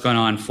what's going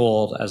to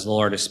unfold as the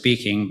Lord is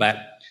speaking. But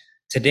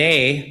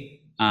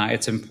today,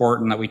 it's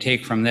important that we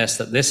take from this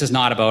that this is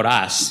not about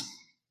us,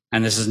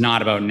 and this is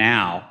not about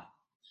now.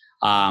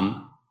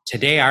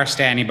 Today, our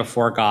standing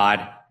before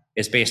God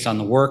is based on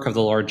the work of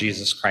the Lord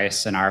Jesus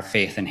Christ and our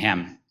faith in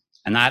Him,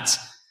 and that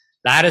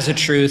is a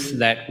truth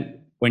that,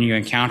 when you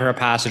encounter a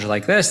passage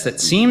like this that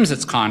seems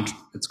it's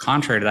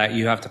contrary to that,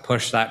 you have to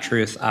push that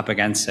truth up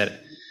against it.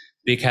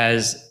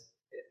 Because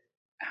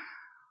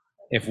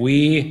if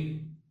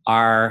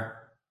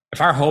our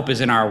hope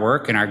is in our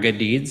work and our good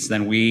deeds,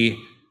 then we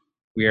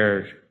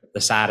are the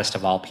saddest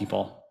of all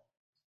people.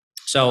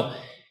 So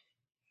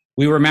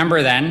we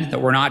remember then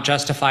that we're not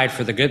justified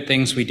for the good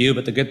things we do,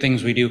 but the good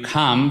things we do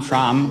come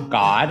from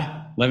God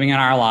living in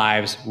our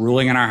lives,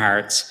 ruling in our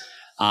hearts.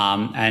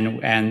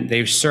 And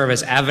they serve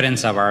as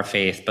evidence of our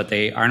faith, but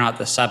they are not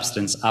the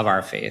substance of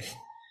our faith.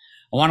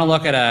 I want to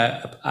look at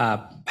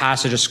a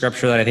passage of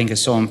Scripture that I think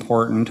is so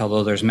important,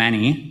 although there's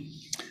many.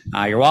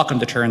 you're welcome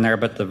to turn there,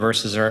 but the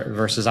verses are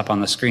verses up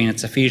on the screen.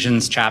 It's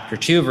Ephesians chapter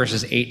 2,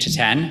 verses 8 to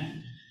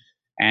 10.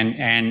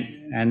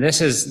 And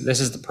this is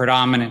the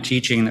predominant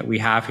teaching that we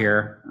have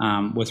here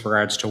with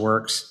regards to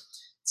works.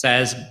 It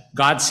says,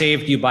 God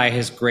saved you by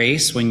his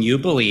grace when you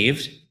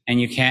believed, and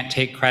you can't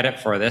take credit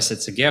for this.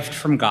 It's a gift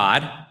from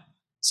God.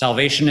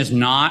 Salvation is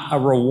not a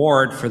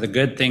reward for the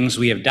good things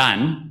we have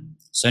done,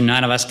 so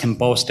none of us can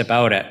boast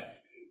about it.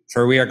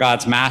 For we are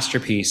God's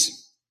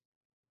masterpiece,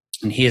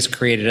 and he has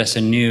created us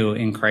anew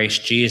in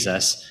Christ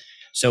Jesus,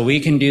 so we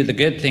can do the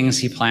good things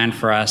he planned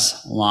for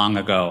us long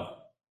ago.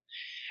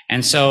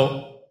 And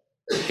so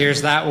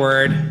here's that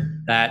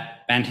word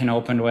that Benton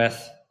opened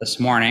with this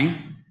morning,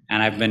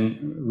 and I've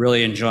been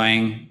really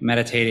enjoying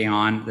meditating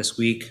on this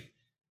week,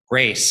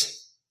 grace.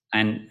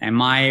 And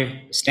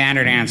my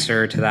standard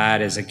answer to that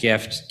is a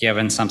gift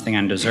given, something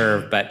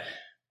undeserved. But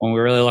when we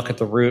really look at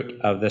the root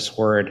of this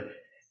word,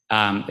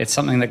 it's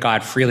something that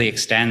God freely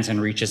extends and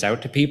reaches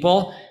out to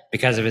people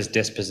because of his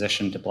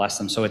disposition to bless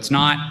them. So it's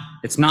not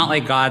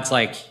like God's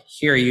like,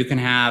 here, you can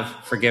have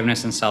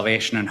forgiveness and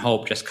salvation and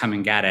hope, just come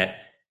and get it.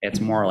 It's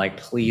more like,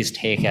 please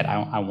take it.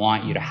 I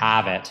want you to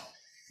have it.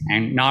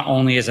 And not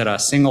only is it a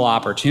single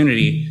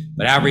opportunity,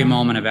 but every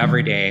moment of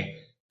every day,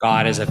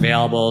 God is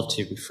available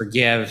to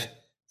forgive,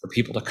 for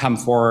people to come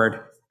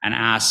forward and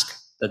ask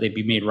that they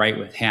be made right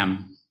with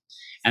him.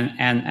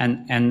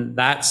 And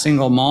that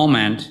single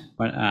moment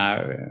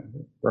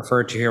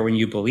referred to here, when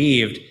you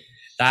believed,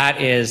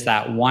 that is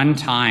that one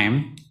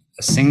time,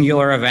 a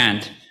singular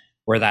event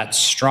where that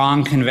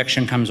strong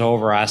conviction comes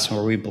over us,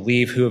 where we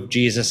believe who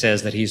Jesus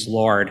is, that he's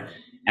Lord.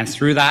 And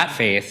through that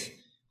faith,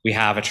 we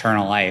have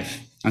eternal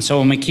life. And so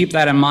when we keep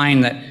that in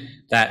mind,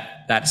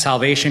 that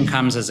salvation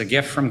comes as a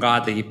gift from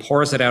God, that he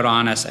pours it out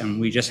on us and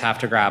we just have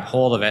to grab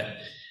hold of it,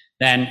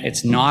 then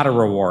it's not a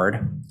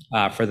reward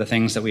for the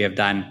things that we have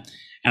done.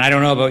 And I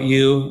don't know about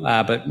you,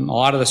 but a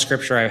lot of the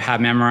scripture I have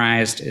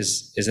memorized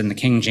is in the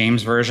King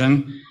James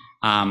Version.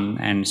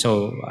 And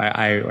so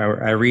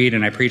I read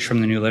and I preach from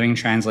the New Living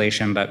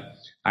Translation, but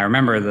I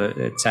remember that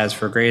it says,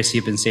 for grace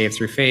you've been saved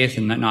through faith,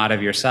 and that not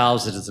of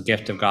yourselves, it is a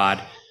gift of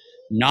God,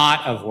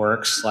 not of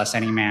works, lest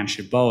any man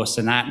should boast.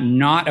 And that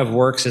not of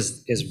works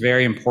is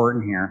very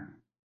important here,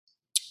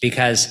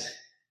 because,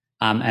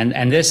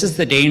 and this is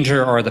the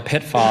danger or the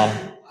pitfall,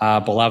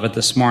 beloved,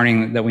 this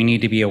morning that we need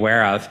to be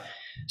aware of.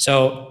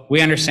 So we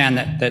understand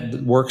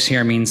that works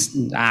here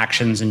means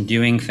actions and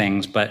doing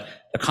things, but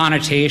the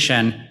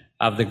connotation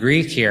of the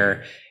Greek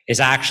here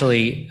is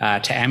actually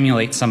to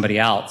emulate somebody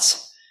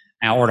else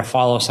or to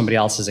follow somebody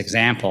else's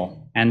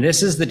example. And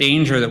this is the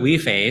danger that we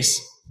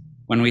face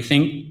when we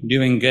think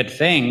doing good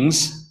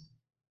things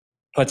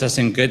puts us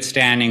in good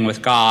standing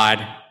with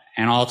God,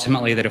 and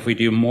ultimately that if we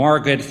do more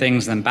good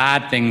things than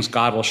bad things,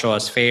 God will show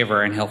us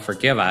favor and he'll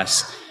forgive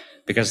us,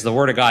 because the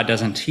word of God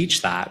doesn't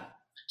teach that.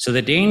 So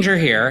the danger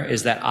here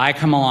is that I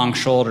come along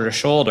shoulder to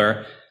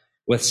shoulder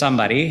with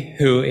somebody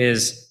who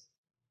is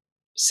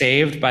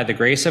saved by the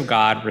grace of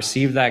God,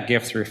 received that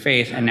gift through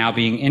faith, and now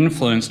being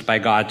influenced by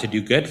God to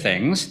do good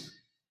things.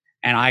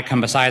 And I come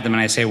beside them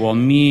and I say, well,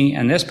 me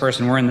and this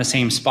person, we're in the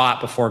same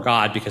spot before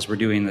God because we're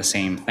doing the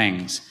same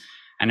things.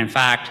 And in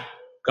fact,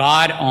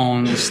 God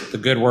owns the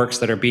good works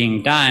that are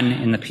being done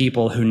in the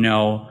people who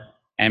know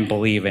and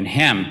believe in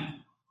him.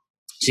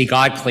 See,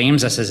 God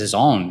claims us as his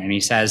own, and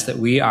he says that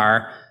we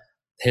are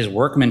his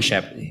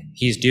workmanship.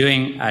 He's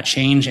doing a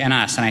change in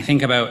us. And I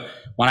think about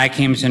when I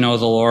came to know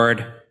the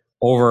Lord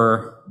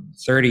over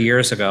 30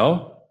 years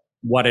ago,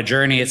 what a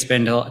journey it's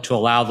been to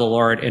allow the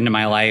Lord into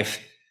my life,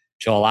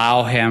 to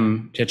allow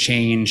him to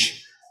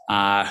change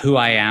who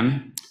I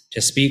am,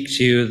 to speak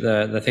to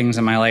the things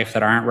in my life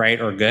that aren't right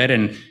or good,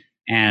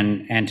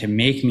 and to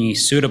make me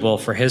suitable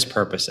for his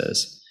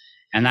purposes.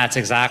 And that's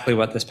exactly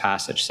what this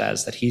passage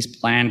says, that he's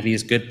planned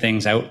these good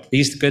things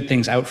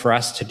out for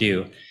us to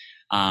do.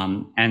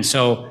 And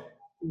so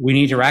we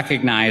need to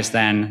recognize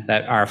then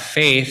that our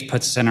faith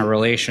puts us in a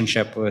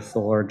relationship with the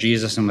Lord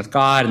Jesus and with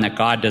God, and that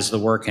God does the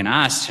work in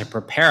us to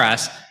prepare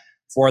us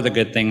for the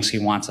good things he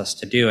wants us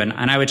to do. And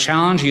I would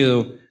challenge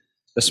you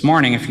this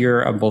morning, if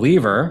you're a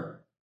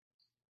believer,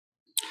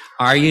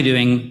 are you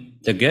doing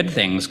the good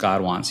things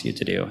God wants you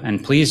to do?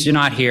 And please do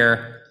not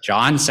hear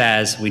John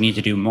says we need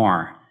to do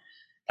more.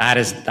 That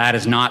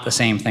is not the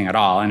same thing at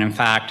all. And in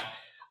fact,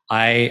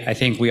 I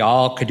think we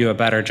all could do a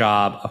better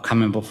job of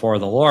coming before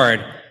the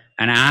Lord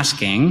and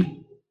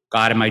asking,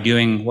 God, am I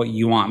doing what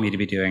you want me to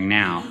be doing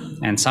now?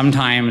 And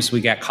sometimes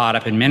we get caught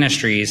up in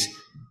ministries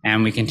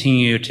and we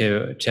continue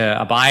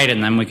to abide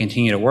in them, we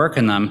continue to work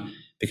in them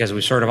because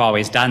we've sort of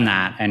always done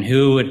that. And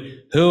who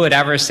would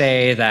ever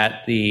say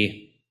that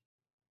the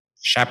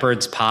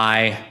Shepherd's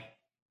Pie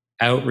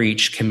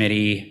outreach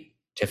committee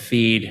to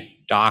feed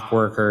dock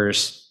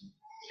workers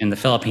in the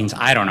Philippines?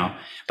 I don't know.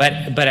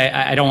 But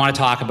I don't want to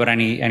talk about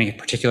any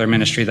particular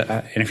ministry that,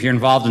 and if you're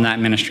involved in that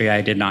ministry,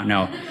 I did not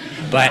know.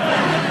 But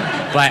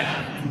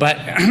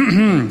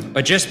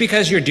just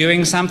because you're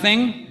doing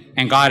something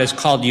and God has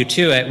called you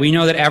to it, we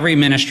know that every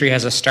ministry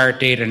has a start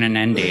date and an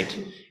end date.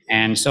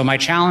 And so my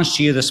challenge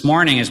to you this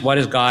morning is, what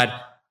is God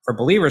for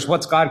believers,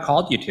 what's God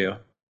called you to?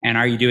 And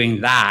are you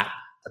doing that?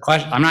 The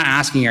question, I'm not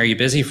asking, are you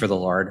busy for the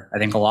Lord? I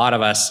think a lot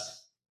of us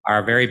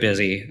are very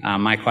busy.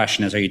 My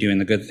question is, are you doing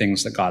the good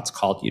things that God's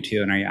called you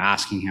to? And are you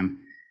asking him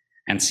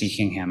and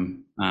seeking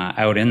him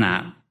out in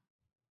that?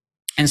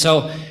 And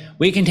so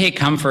we can take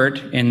comfort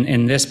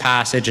in this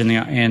passage in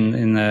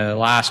the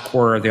last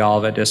quarter of the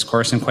Olivet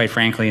Discourse, and quite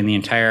frankly, in the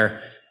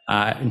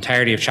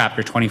entirety of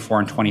chapter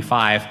 24 and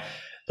 25.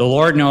 The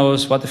Lord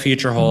knows what the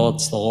future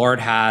holds. The Lord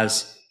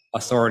has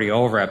authority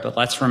over it. But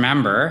let's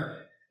remember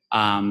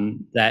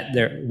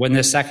that when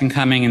this second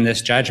coming and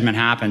this judgment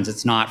happens,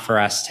 it's not for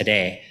us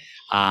today.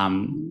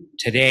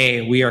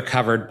 Today, we are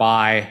covered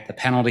by the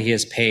penalty he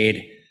has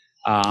paid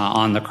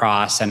on the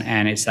cross,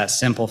 and it's that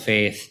simple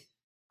faith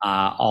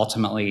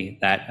ultimately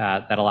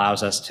that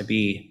allows us to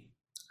be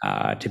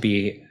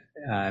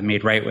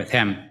made right with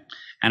him.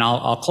 And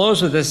I'll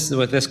close with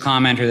this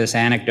comment or this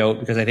anecdote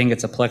because I think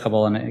it's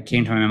applicable, and it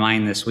came to my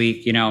mind this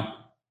week. You know,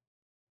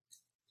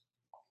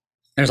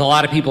 there's a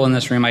lot of people in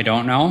this room I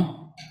don't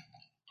know,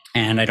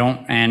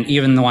 and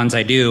even the ones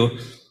I do,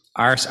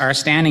 our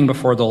standing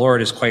before the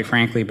Lord is quite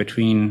frankly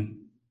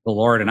between the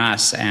Lord and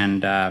us,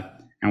 and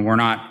we're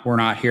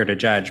not here to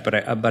judge.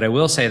 But I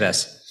will say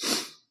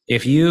this: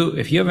 if you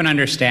have an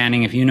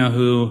understanding, if you know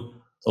who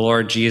the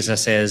Lord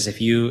Jesus is,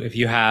 if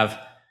you have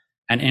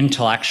an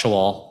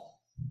intellectual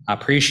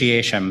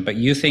appreciation, but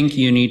you think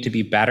you need to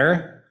be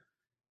better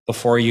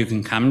before you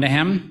can come to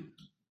him,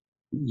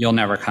 you'll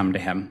never come to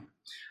him.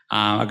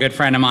 A good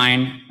friend of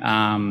mine,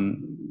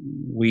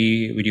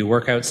 we do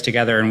workouts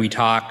together, and we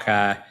talk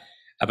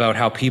about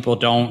how people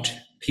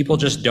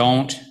just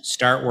don't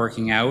start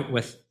working out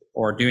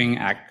or doing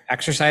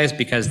exercise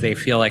because they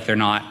feel like they're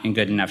not in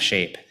good enough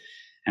shape.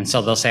 And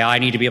so they'll say, oh, I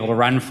need to be able to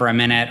run for a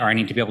minute, or I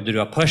need to be able to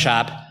do a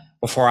push-up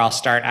before I'll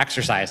start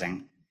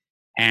exercising.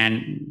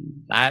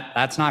 And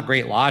that's not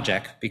great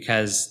logic,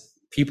 because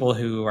people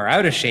who are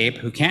out of shape,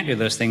 who can't do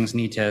those things,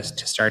 need to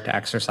start to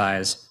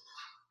exercise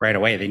right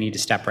away. They need to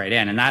step right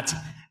in. And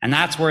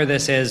that's where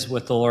this is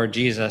with the Lord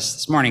Jesus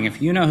this morning.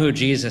 If you know who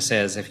Jesus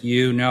is, if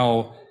you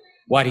know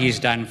what he's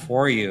done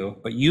for you,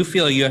 but you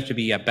feel you have to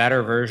be a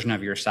better version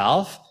of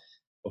yourself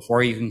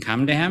before you can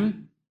come to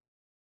him,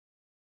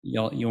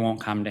 you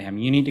won't come to him.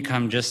 You need to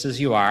come just as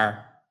you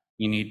are.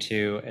 You need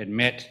to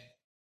admit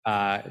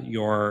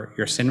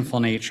your sinful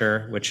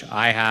nature, which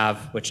I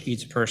have, which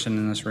each person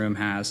in this room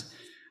has.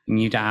 You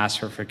need to ask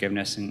for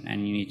forgiveness, and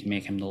you need to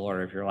make him the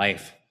Lord of your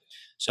life.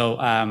 So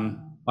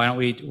why don't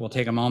we'll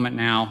take a moment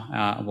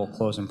now. We'll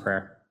close in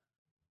prayer.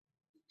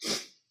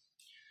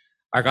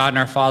 Our God and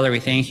our Father, we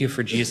thank you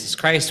for Jesus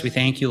Christ. We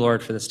thank you,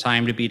 Lord, for this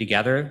time to be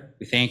together.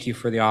 We thank you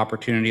for the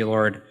opportunity,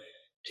 Lord,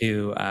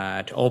 to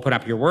open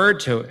up your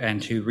word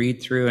and to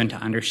read through and to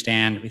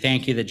understand. We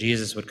thank you that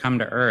Jesus would come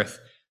to earth,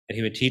 that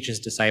he would teach his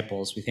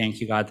disciples. We thank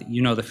you, God, that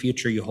you know the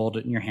future, you hold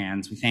it in your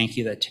hands. We thank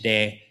you that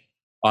today,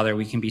 Father,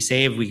 we can be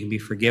saved, we can be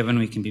forgiven,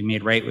 we can be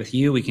made right with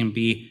you, we can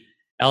be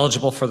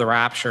eligible for the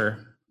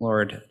rapture,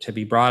 Lord, to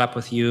be brought up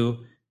with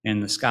you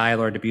in the sky,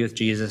 Lord, to be with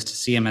Jesus, to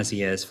see him as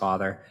he is,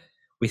 Father.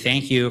 We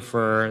thank you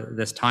for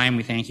this time.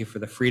 We thank you for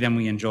the freedom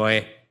we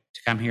enjoy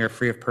to come here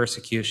free of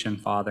persecution,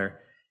 Father.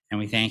 And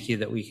we thank you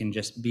that we can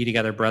just be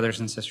together, brothers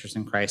and sisters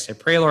in Christ. I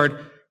pray,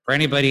 Lord, for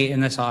anybody in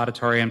this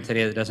auditorium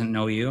today that doesn't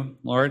know you,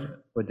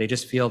 Lord, would they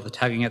just feel the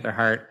tugging at their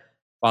heart,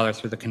 Father,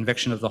 through the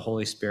conviction of the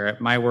Holy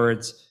Spirit. My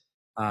words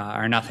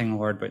are nothing,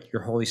 Lord, but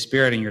your Holy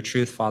Spirit and your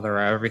truth, Father,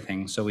 are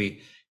everything. So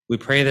we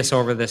pray this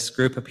over this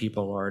group of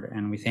people, Lord,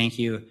 and we thank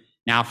you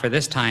now for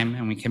this time,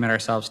 and we commit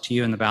ourselves to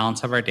you in the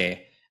balance of our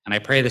day. And I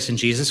pray this in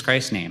Jesus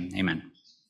Christ's name. Amen.